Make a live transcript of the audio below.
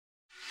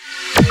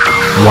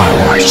Why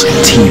watch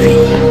TV?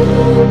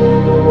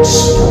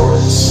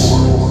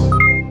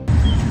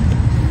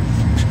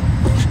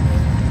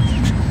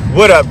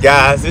 What up,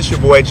 guys? It's your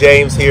boy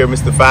James here,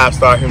 Mr.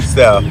 5-Star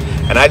himself,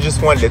 and I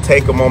just wanted to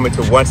take a moment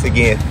to once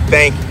again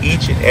thank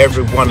each and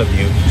every one of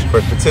you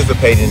for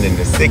participating in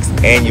the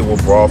 6th annual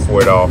Brawl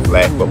for It All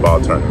Flag Football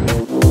Tournament.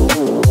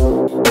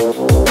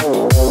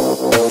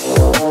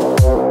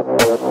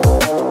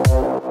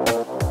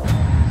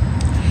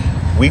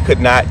 We could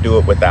not do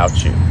it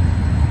without you.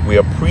 We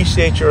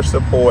appreciate your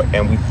support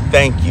and we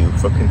thank you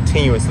for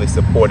continuously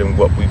supporting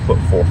what we put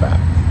forth out.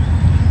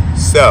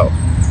 So,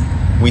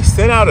 we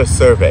sent out a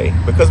survey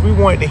because we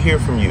wanted to hear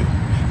from you.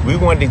 We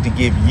wanted to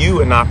give you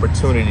an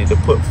opportunity to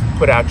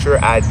put out your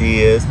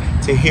ideas,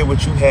 to hear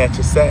what you had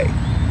to say.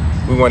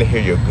 We want to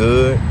hear your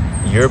good,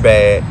 your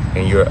bad,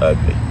 and your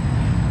ugly.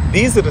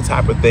 These are the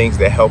type of things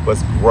that help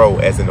us grow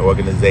as an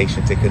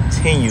organization to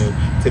continue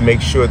to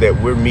make sure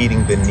that we're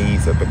meeting the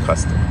needs of the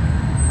customer.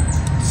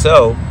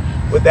 So,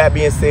 with that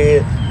being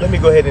said, let me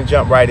go ahead and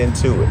jump right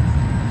into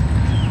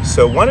it.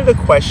 So one of the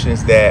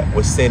questions that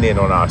was sent in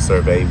on our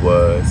survey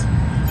was,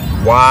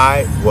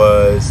 why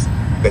was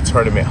the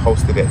tournament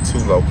hosted at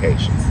 2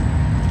 locations?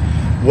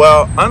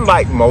 Well,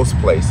 unlike most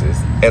places,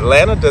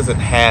 Atlanta doesn't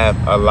have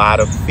a lot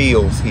of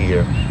fields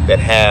here that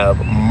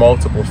have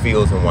multiple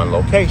fields in one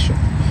location.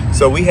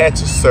 So we had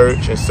to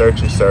search and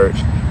search and search.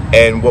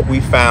 And what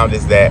we found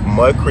is that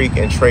Mud Creek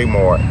and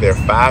Traymore, they're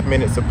 5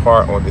 minutes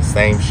apart on the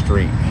same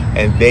street,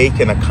 and they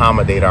can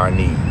accommodate our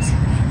needs.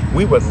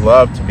 We would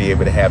love to be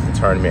able to have the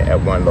tournament at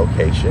one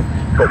location,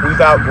 but we've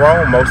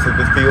outgrown most of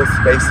the field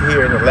space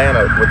here in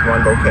Atlanta with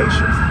one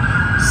location.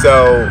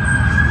 So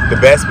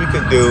the best we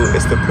could do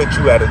is to put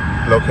you at a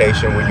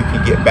location where you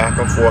can get back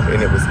and forth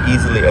and it was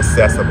easily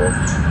accessible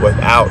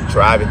without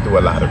driving through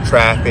a lot of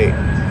traffic,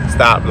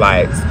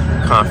 stoplights,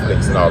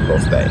 conflicts, and all of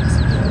those things.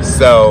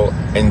 So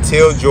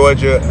until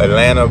Georgia,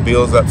 Atlanta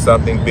builds up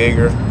something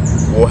bigger,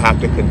 we'll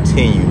have to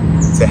continue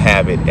to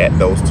have it at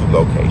those 2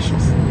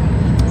 locations.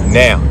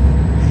 Now,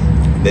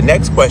 the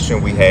next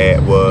question we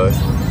had was,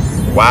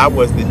 why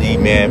was the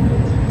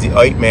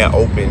 8-man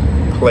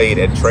open played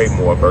at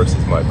Traymore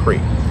versus Mud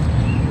Creek?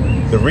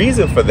 The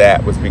reason for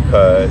that was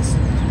because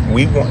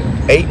we want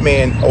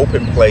 8-man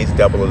open plays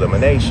double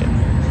elimination.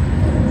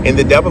 In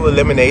the double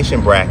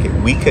elimination bracket,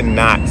 we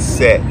cannot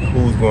set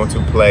who's going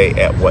to play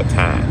at what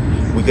time.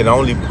 We can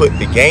only put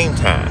the game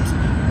times,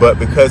 but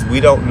because we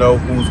don't know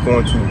who's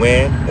going to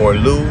win or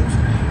lose,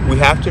 we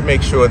have to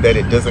make sure that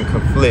it doesn't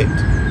conflict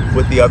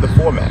with the other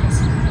formats,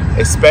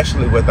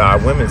 especially with our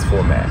women's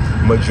format.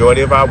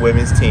 Majority of our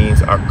women's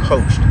teams are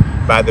coached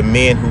by the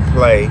men who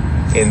play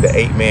in the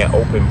 8-man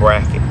open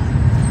bracket.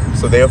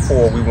 So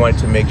therefore, we wanted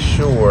to make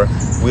sure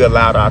we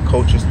allowed our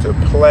coaches to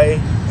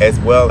play as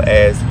well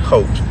as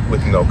coach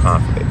with no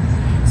conflict.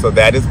 So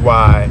that is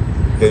why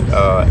the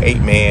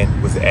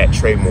 8-man was at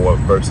Traymore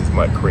versus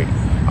Mud Creek.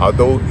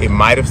 Although it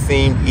might have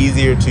seemed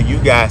easier to you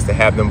guys to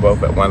have them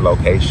both at one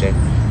location,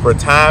 for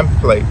time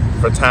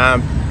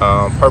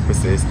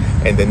purposes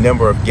and the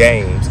number of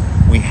games,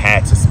 we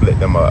had to split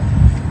them up.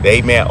 The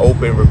 8-man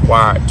open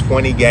required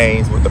 20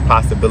 games with the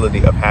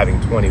possibility of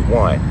having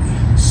 21.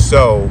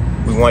 So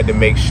we wanted to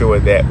make sure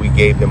that we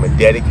gave them a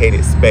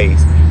dedicated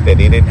space that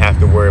they didn't have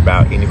to worry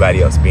about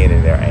anybody else being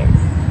in their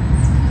angle.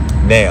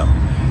 Now,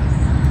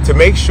 to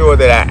make sure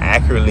that I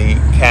accurately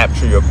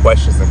capture your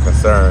questions and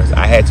concerns,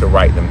 I had to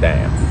write them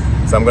down.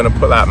 So I'm going to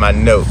pull out my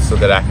notes so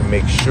that I can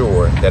make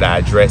sure that I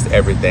address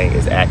everything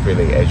as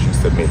accurately as you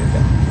submitted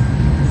them.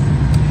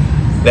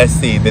 Let's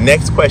see, the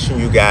next question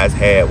you guys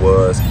had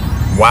was,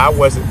 why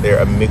wasn't there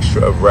a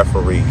mixture of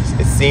referees?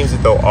 It seems as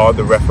though all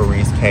the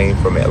referees came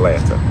from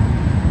Atlanta.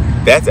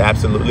 That's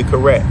absolutely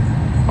correct.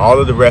 All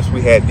of the refs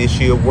we had this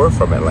year were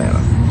from Atlanta.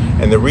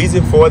 And the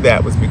reason for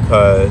that was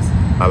because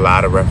a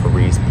lot of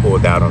referees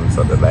pulled out on us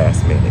at the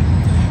last minute.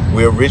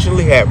 We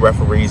originally had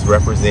referees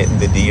representing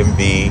the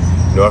DMV,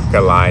 North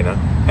Carolina,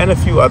 and a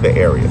few other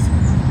areas.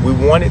 We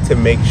wanted to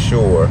make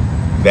sure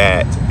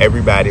that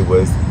everybody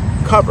was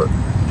covered.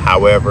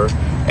 However,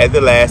 at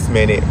the last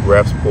minute,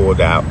 refs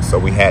pulled out, so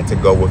we had to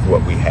go with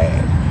what we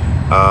had.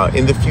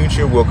 In the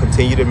future, we'll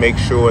continue to make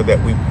sure that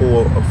we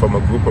pull from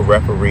a group of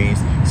referees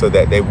so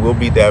that they will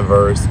be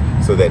diverse,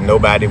 so that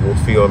nobody will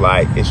feel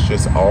like it's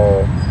just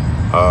all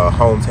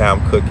hometown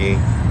cooking.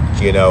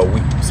 You know,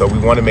 so we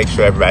want to make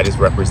sure everybody's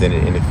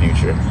represented in the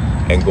future.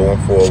 And going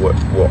forward,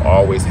 we'll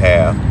always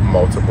have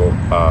multiple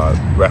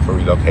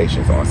referee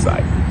locations on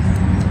site.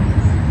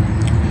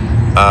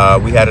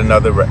 We had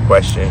another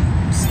question.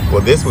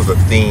 Well, this was a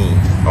theme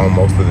on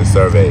most of the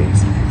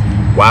surveys.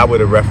 Why were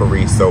the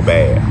referees so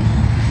bad?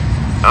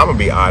 I'm going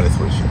to be honest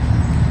with you.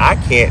 I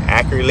can't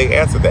accurately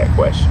answer that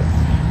question.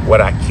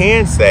 What I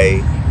can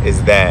say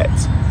is that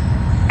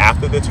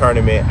after the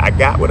tournament, I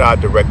got with our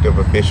director of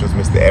officials,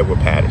 Mr. Edward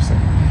Patterson,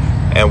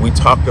 and we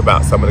talked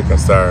about some of the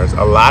concerns,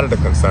 a lot of the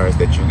concerns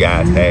that you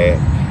guys had,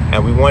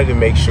 and we wanted to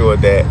make sure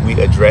that we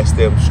addressed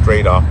them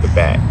straight off the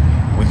bat.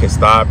 We can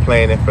start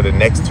planning for the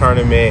next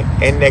tournament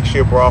and next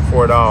year Brawl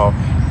for It All,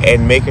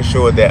 and making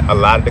sure that a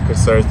lot of the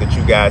concerns that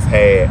you guys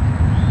had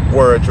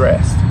were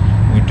addressed.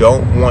 We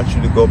don't want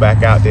you to go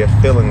back out there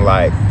feeling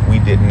like we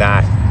did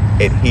not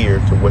adhere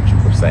to what you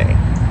were saying.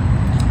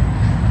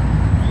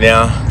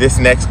 Now, this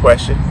next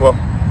question, well,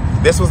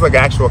 this was an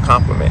actual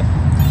compliment.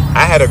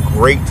 I had a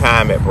great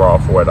time at Brawl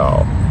for It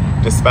All.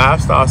 Does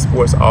 5-Star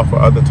Sports offer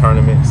other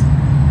tournaments?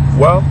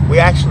 Well, we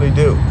actually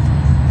do.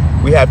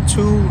 We have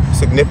 2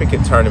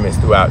 significant tournaments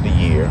throughout the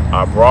year,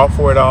 our Brawl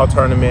for It All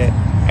tournament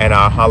and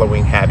our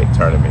Halloween Havoc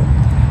tournament.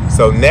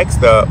 So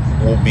next up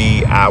will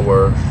be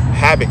our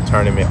Havoc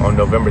tournament on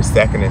November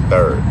 2nd and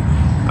 3rd.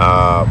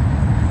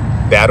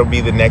 That'll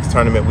be the next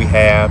tournament we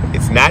have.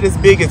 It's not as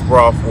big as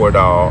Brawl for It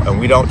All, and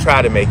we don't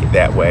try to make it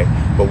that way,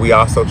 but we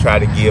also try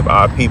to give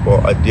our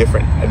people a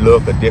different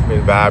look, a different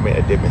environment,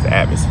 a different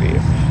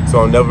atmosphere. So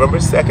on November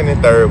 2nd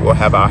and 3rd, we'll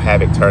have our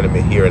Havoc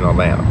tournament here in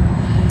Atlanta.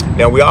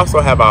 Now, we also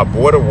have our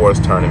Border Wars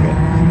tournament.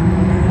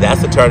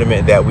 That's a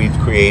tournament that we've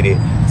created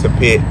to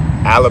pit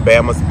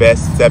Alabama's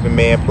best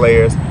 7-man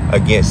players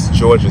against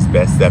Georgia's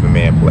best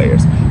 7-man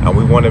players. And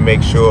we want to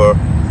make sure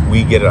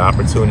we get an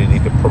opportunity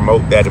to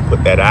promote that and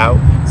put that out.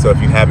 So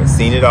if you haven't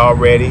seen it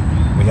already,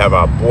 we have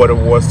our Border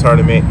Wars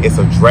tournament. It's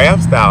a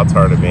draft style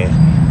tournament,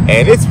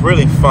 and it's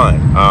really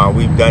fun.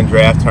 We've done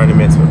draft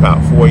tournaments for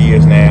about 4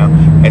 years now,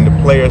 and the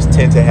players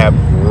tend to have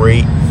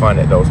great fun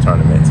at those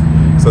tournaments.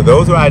 So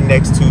those are our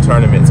next 2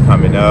 tournaments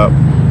coming up.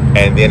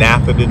 And then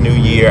after the new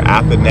year,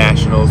 after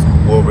Nationals,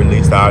 we'll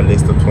release our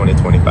list of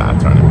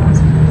 2025 tournaments.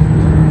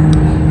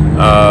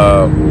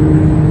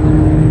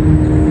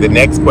 The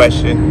next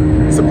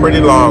question, it's a pretty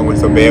long one,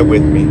 so bear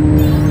with me.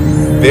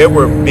 There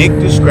were big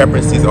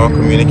discrepancies on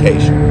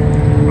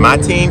communication. My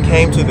team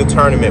came to the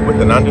tournament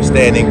with an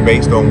understanding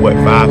based on what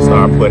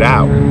 5-Star put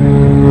out.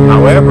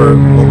 However,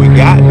 when we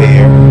got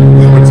there,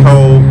 we were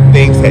told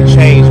things had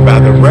changed by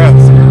the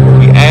refs. When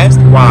we asked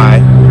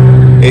why,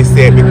 they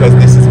said because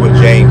this is what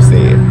James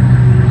said.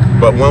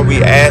 But when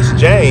we asked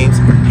James,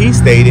 he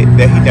stated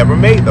that he never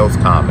made those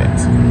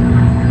comments.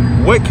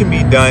 What can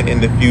be done in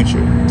the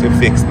future to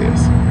fix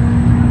this?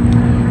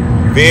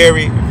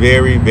 Very,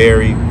 very,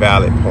 very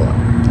valid point.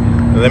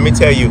 Let me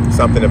tell you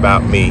something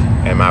about me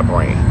and my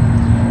brain.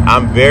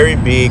 I'm very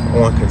big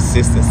on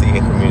consistency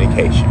in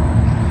communication.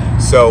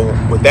 So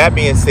with that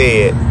being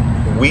said,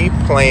 we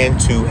plan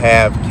to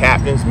have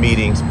captains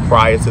meetings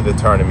prior to the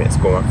tournaments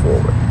going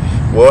forward.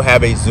 We'll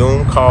have a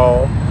Zoom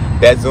call.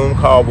 That Zoom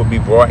call will be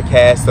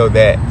broadcast so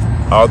that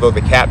although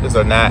the captains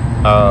are not,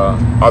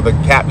 the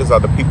captains are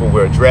the people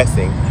we're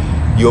addressing,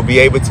 you'll be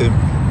able to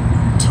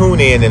tune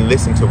in and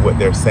listen to what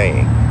they're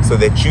saying so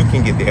that you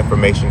can get the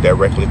information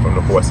directly from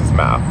the horse's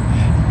mouth.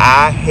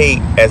 I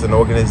hate, as an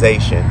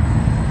organization,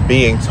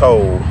 being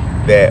told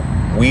that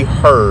we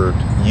heard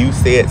you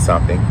said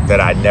something that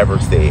I never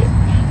said.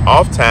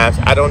 Oftentimes,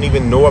 I don't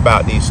even know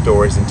about these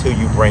stories until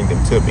you bring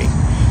them to me.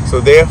 So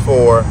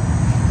therefore,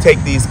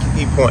 take these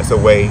key points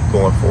away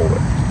going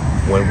forward.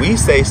 When we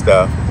say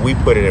stuff, we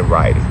put it in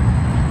writing.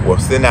 We'll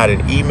send out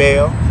an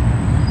email,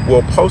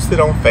 we'll post it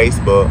on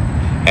Facebook,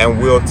 and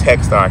we'll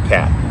text our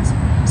captains.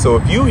 So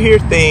if you hear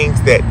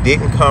things that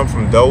didn't come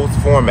from those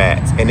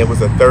formats and it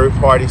was a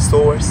third-party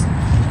source,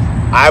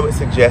 I would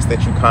suggest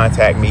that you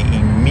contact me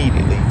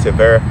immediately to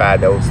verify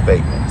those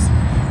statements.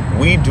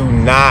 We do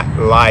not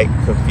like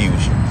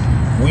confusion.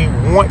 We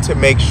want to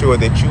make sure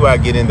that you are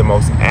getting the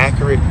most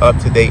accurate,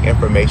 up-to-date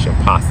information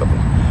possible.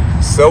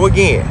 So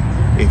again,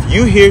 if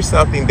you hear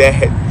something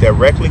that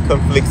directly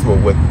conflicts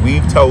with what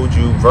we've told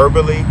you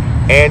verbally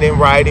and in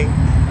writing,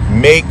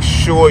 make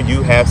sure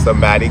you have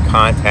somebody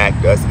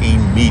contact us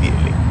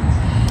immediately.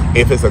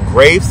 If it's a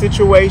grave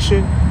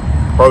situation,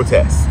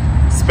 protest,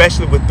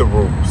 especially with the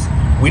rules.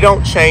 We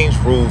don't change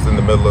rules in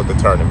the middle of the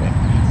tournament.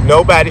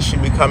 Nobody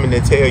should be coming to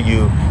tell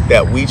you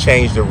that we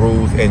changed the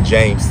rules and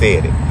James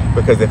said it.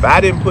 Because if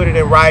I didn't put it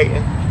in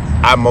writing,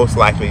 I most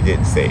likely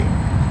didn't say it.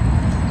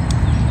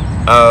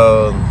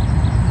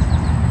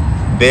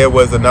 There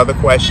was another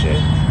question.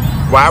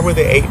 Why were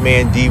the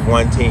 8-man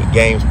D1 team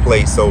games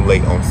played so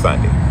late on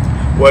Sunday?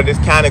 Well, this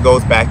kind of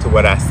goes back to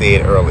what I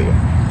said earlier.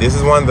 This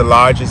is one of the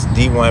largest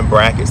D1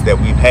 brackets that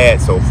we've had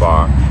so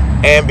far,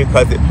 and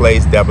because it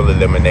plays double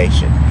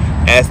elimination.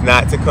 As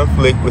not to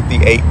conflict with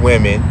the 8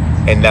 women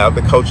and now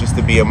the coaches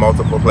to be in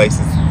multiple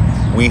places,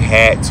 we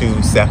had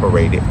to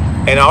separate it.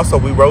 And also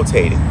we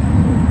rotated.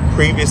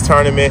 Previous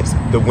tournaments,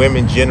 the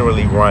women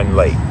generally run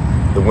late.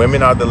 The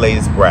women are the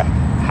latest bracket.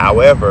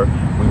 However,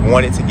 we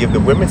wanted to give the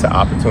women the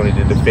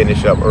opportunity to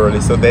finish up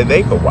early so that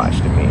they could watch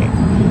the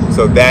men.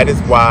 So that is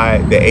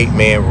why the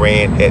 8-man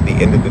ran at the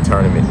end of the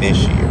tournament this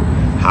year.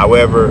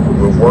 However,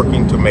 we're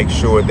working to make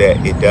sure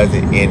that it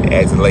doesn't end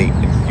as late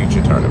in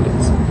future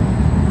tournaments.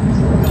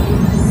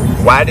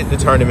 Why did the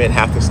tournament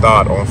have to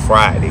start on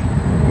Friday?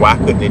 Why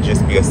couldn't it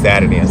just be a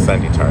Saturday and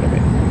Sunday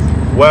tournament?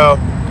 Well,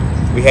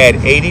 we had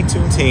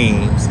 82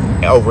 teams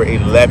over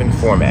 11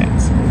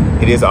 formats.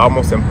 It is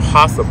almost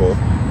impossible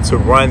to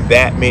run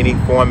that many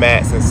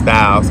formats and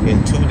styles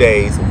in 2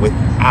 days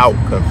without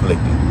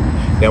conflicting.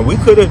 Now, we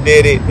could have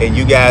did it and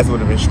you guys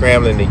would have been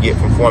scrambling to get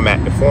from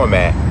format to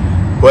format,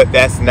 but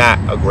that's not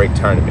a great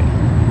tournament.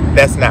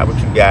 That's not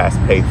what you guys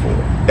pay for.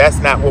 That's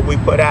not what we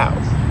put out.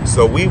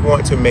 So we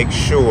want to make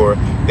sure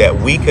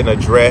that we can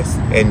address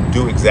and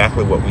do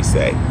exactly what we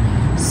say.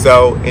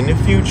 So in the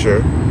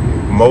future,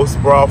 most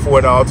Brawl for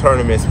It All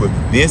tournaments with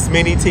this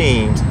many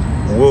teams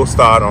will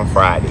start on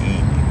Friday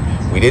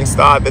evening. We didn't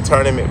start the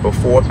tournament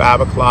before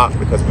 5 o'clock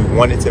because we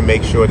wanted to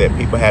make sure that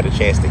people had a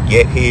chance to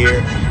get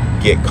here,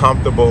 get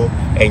comfortable,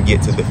 and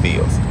get to the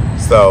fields.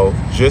 So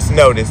just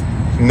note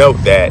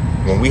that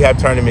when we have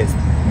tournaments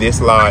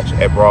this large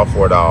at Brawl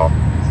for It All,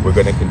 we're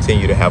going to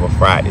continue to have a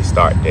Friday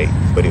start date,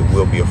 but it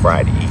will be a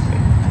Friday evening.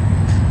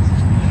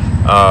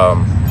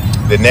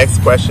 The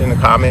next question,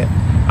 comment,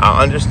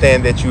 I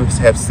understand that you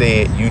have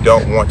said you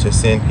don't want to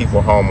send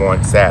people home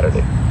on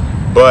Saturday,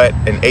 but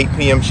an 8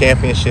 p.m.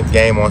 championship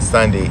game on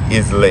Sunday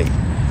is late.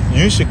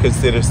 You should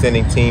consider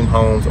sending team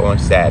homes on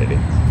Saturday.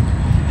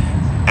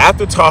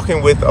 After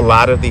talking with a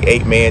lot of the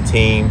 8-man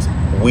teams,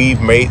 we've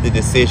made the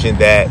decision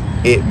that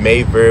it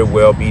may very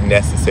well be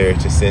necessary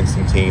to send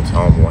some teams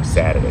home on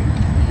Saturday.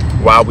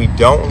 While we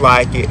don't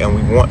like it and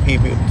we want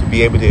people to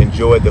be able to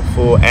enjoy the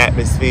full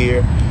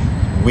atmosphere,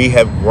 we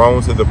have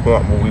grown to the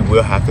point where we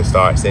will have to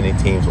start sending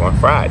teams on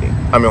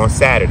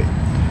Saturday.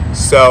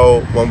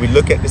 So when we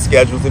look at the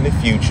schedules in the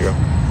future,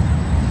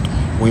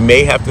 we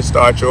may have to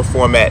start your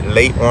format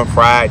late on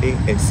Friday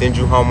and send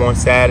you home on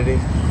Saturday,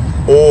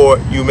 or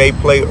you may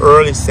play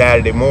early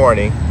Saturday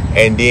morning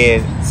and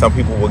then some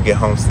people will get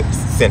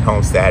sent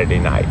home Saturday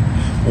night.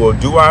 We'll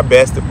do our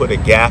best to put a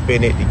gap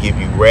in it to give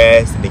you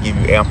rest and to give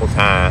you ample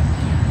time,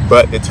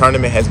 but the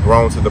tournament has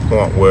grown to the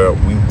point where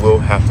we will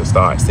have to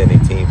start sending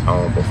teams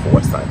home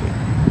before Sunday.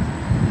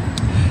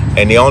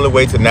 And the only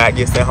way to not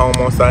get sent home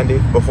on Sunday,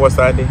 before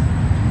Sunday,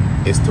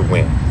 is to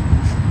win.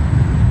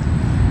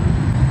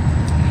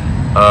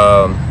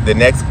 The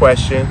next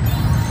question,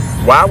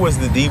 why was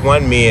the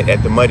D1 men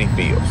at the muddy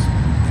fields?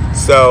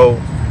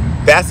 So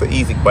that's an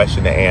easy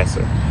question to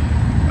answer.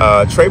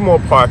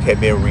 Traymore Park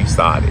had been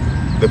resodded.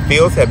 The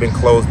fields have been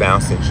closed down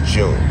since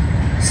June.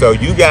 So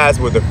you guys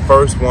were the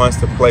first ones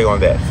to play on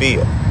that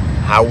field.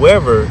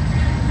 However,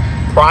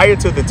 prior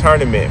to the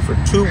tournament, for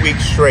 2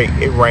 weeks straight,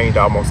 it rained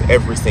almost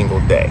every single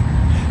day.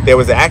 There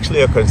was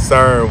actually a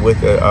concern with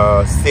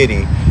the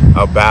city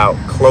about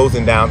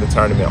closing down the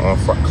tournament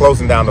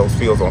closing down those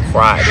fields on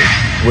Friday,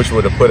 which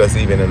would have put us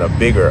even in a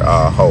bigger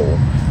hole.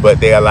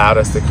 But they allowed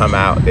us to come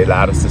out. They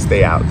allowed us to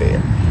stay out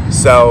there.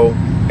 So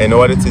in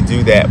order to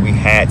do that, we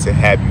had to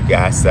have you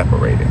guys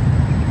separated.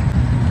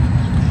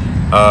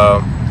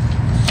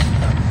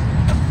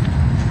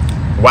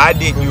 Why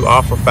didn't you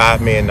offer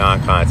 5-man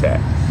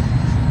non-contact?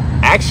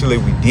 Actually,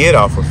 we did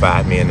offer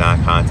 5-man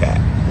non-contact.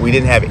 We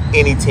didn't have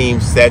any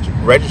teams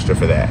register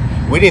for that.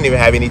 We didn't even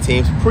have any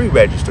teams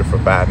pre-register for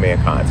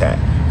 5-man contact.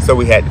 So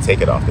we had to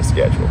take it off the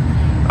schedule.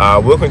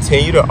 We'll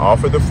continue to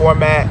offer the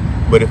format,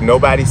 but if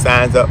nobody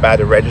signs up by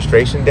the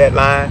registration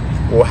deadline,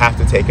 we'll have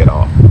to take it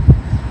off.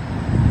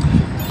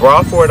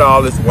 Brawl for It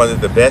All is one of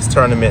the best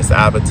tournaments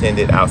I've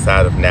attended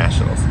outside of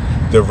nationals.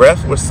 The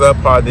refs were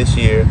subpar this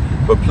year,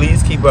 but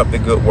please keep up the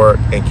good work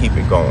and keep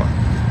it going.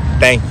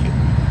 Thank you.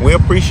 We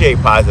appreciate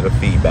positive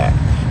feedback.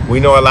 We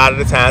know a lot of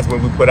the times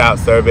when we put out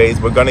surveys,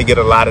 we're going to get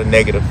a lot of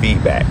negative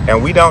feedback,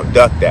 and we don't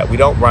duck that. We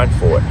don't run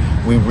for it.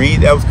 We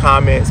read those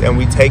comments and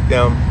we take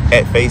them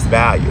at face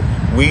value.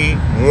 We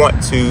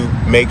want to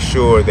make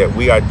sure that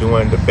we are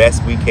doing the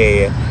best we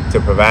can to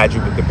provide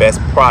you with the best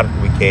product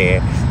we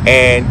can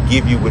and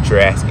give you what you're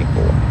asking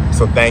for.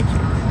 So thank you.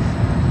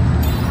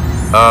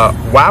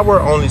 Why were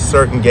only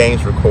certain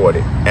games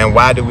recorded, and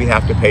why do we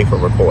have to pay for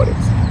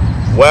recordings?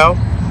 Well,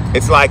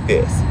 it's like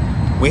this.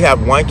 We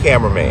have one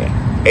cameraman.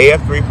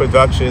 AF3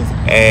 Productions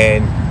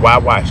and Why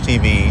Watch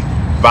TV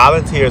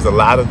volunteers a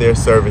lot of their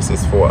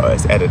services for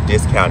us at a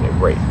discounted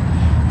rate.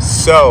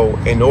 So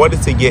in order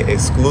to get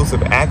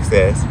exclusive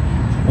access,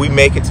 we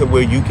make it to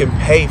where you can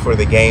pay for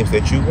the games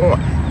that you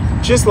want.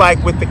 Just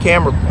like with the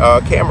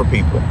camera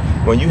people.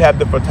 When you have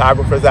the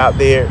photographers out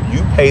there,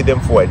 you pay them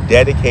for a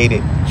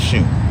dedicated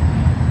shoot.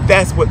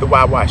 That's what the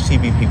Why Watch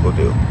TV people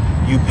do.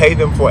 You pay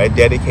them for a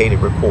dedicated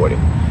recording.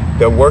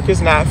 Their work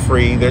is not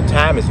free, their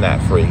time is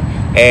not free,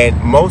 and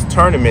most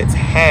tournaments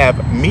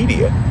have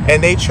media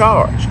and they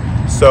charge.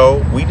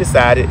 So we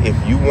decided if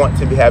you want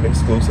to have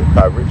exclusive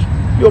coverage,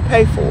 you'll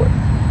pay for it.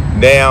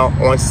 Now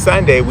on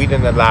Sunday, we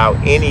didn't allow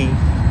any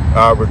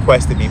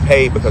requests to be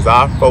paid because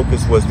our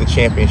focus was the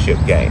championship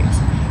games,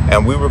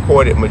 and we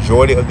recorded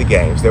majority of the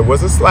games. There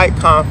was a slight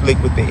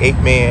conflict with the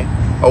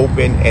 8-man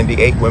open and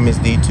the 8 women's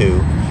D2.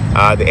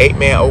 The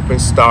 8-man open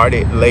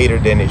started later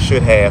than it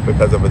should have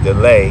because of a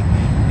delay,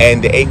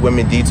 and the 8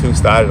 women D2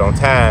 started on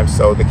time,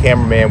 so the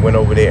cameraman went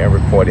over there and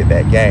recorded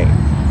that game.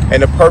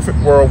 In a perfect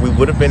world, we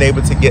would have been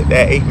able to get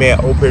that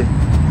 8-man open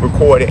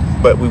recorded,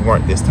 but we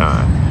weren't this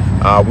time.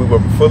 We were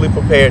fully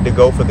prepared to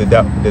go for the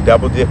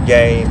double dip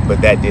game,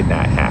 but that did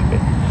not happen.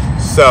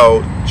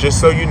 So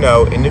just so you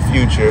know, in the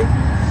future,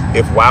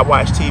 if Why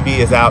Watch TV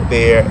is out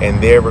there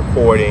and they're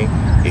recording,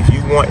 if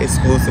you want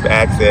exclusive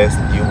access,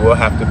 you will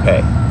have to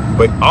pay.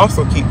 But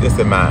also keep this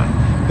in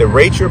mind. The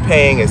rate you're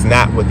paying is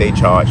not what they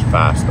charge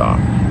 5-star.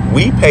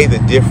 We pay the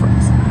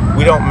difference.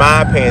 We don't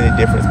mind paying the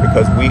difference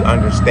because we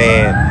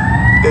understand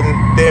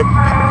the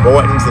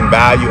importance and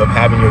value of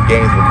having your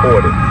games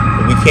recorded.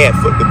 But we can't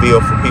foot the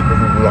bill for people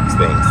who want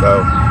things.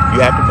 So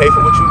you have to pay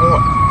for what you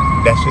want.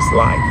 That's just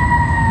life.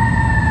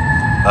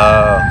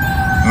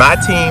 My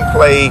team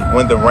played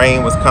when the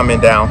rain was coming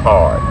down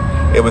hard.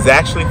 It was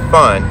actually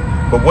fun,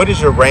 but what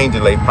is your rain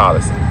delay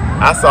policy?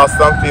 I saw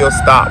some fields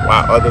stop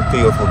while other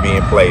fields were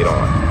being played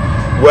on.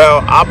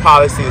 Well, our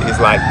policy is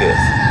like this.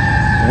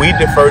 We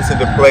defer to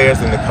the players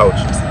and the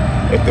coaches.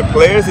 If the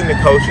players and the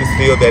coaches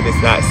feel that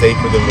it's not safe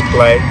for them to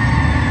play,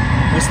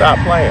 we stop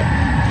playing.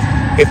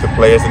 If the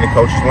players and the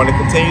coaches want to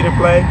continue to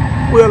play,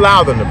 we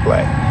allow them to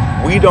play.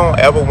 We don't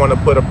ever want to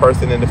put a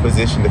person in a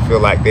position to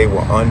feel like they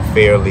were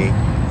unfairly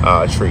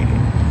treated.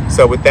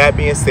 So with that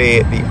being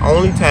said, the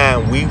only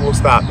time we will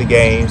stop the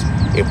games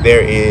if there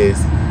is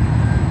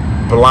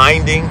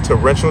blinding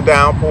torrential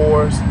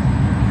downpours,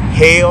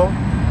 hail,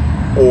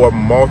 or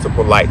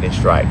multiple lightning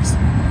strikes.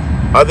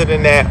 Other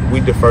than that,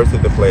 we defer to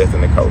the players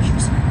and the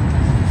coaches.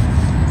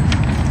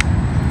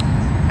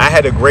 I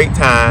had a great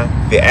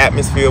time. The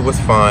atmosphere was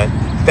fun.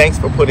 Thanks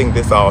for putting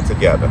this all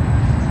together.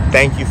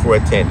 Thank you for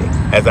attending.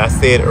 As I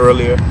said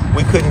earlier,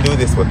 we couldn't do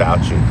this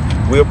without you.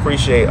 We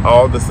appreciate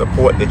all the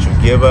support that you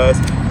give us.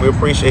 We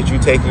appreciate you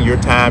taking your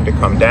time to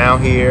come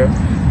down here.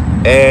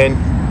 And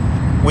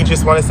we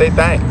just want to say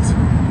thanks.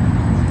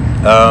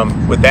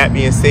 With that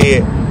being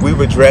said,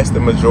 we've addressed the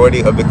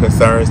majority of the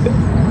concerns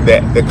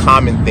that the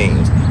common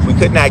themes. We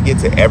could not get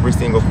to every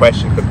single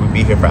question because we'd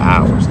be here for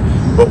hours.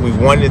 But we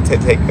wanted to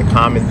take the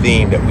common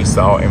theme that we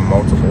saw in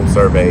multiple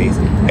surveys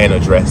and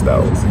address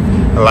those.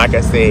 And like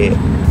I said,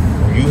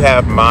 you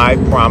have my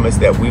promise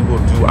that we will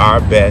do our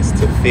best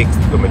to fix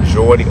the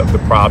majority of the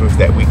problems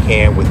that we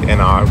can within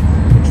our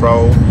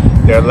control.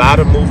 There are a lot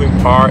of moving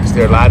parts.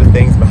 There are a lot of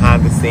things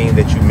behind the scene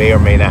that you may or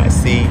may not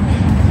see.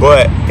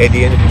 But at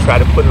the end of it, we try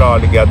to put it all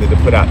together to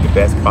put out the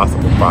best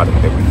possible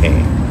product that we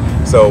can.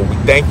 So we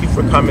thank you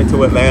for coming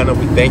to Atlanta.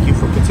 We thank you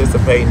for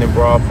participating in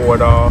Brawl for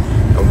It All.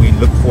 And we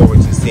look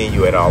forward to seeing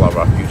you at all of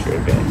our future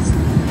events.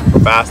 For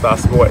 5 Star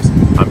Sports,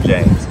 I'm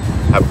James.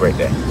 Have a great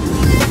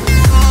day.